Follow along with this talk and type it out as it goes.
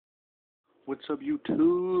What's up,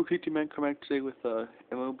 YouTube? theTTMman coming back today with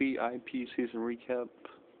MLB IP season recap.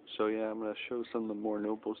 So yeah, I'm gonna show some of the more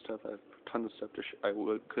notable stuff. I have tons of stuff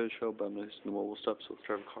to could show, but I'm gonna just the mobile stuff. So let's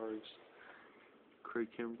start with cards. Craig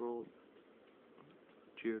Kimbrell,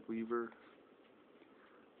 Jared Weaver,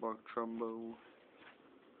 Mark Trumbo,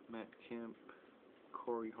 Matt Kemp,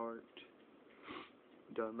 Corey Hart,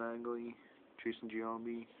 Doug Magley, Jason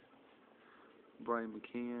Giambi, Brian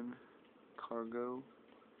McCann, Cargo,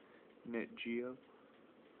 Net Geo,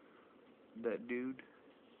 That Dude,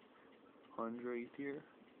 Andre Ethier,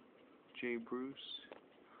 Jay Bruce,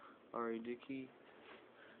 R.A. Dickey,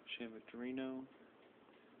 Shane Victorino,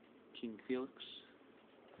 King Felix.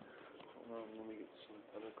 Hold on, let me get some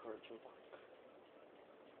other cards real quick.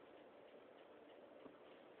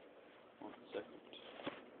 1 second.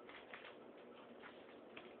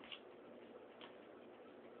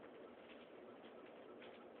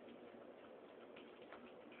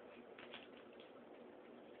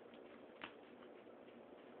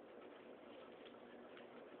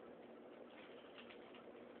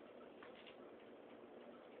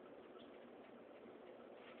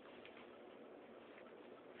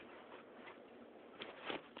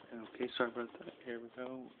 Okay, sorry about that. Here we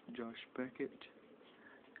go. Josh Beckett,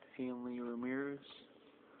 Hanley Ramirez,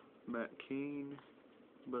 Matt Cain,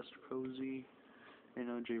 Buster Posey,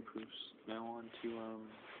 and Jay Bruce. Now on to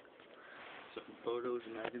some photos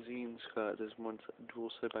and magazines. There's one dual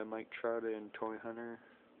set by Mike Trout and Toy Hunter,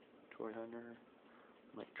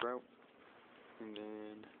 Mike Trout, and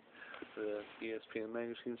then the ESPN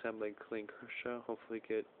magazines have like Clayton Kershaw. Hopefully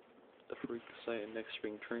get the freak site in next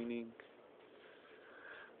spring training.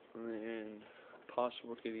 And then possible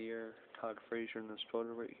rookie of the year, Todd Frazier in this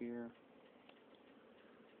photo right here.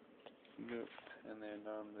 Yep. And then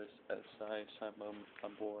this SI signed by my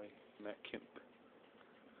boy Matt Kemp.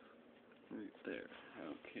 Right there.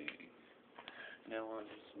 Okay. Now on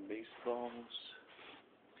to some baseballs.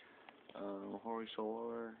 Jorge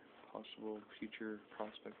Soler, possible future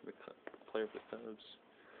prospect for the player for the Cubs.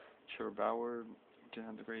 Trevor Bauer didn't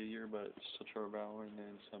have the great year, but still Trevor Bauer. And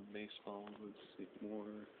then some baseballs. Let's see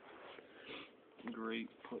more. Great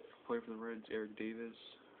player for the Reds, Eric Davis,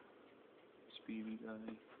 speedy guy,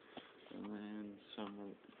 and then some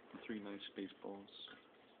 3 nice baseballs.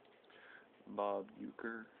 Bob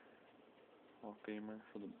Uecker, Hall of Famer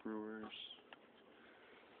for the Brewers.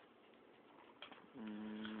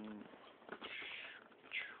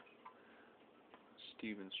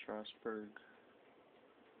 Steven Strasburg.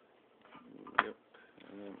 Yep.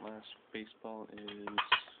 And then last baseball is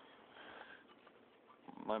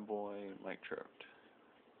my boy Mike Trout.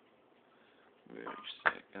 Very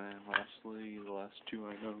sick. And then lastly, the last 2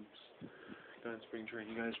 items. Got in spring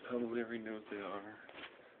training. You guys probably already know what they are.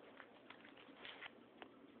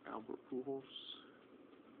 Albert Pujols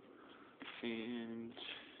and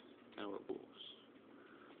Albert Pujols.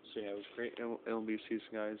 So yeah, it was great MLB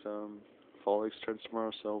season, guys. Fall league starts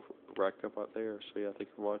tomorrow, so racked up out there. So yeah,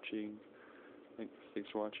 thanks for watching. Thanks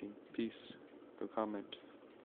for watching. Peace. Go comment.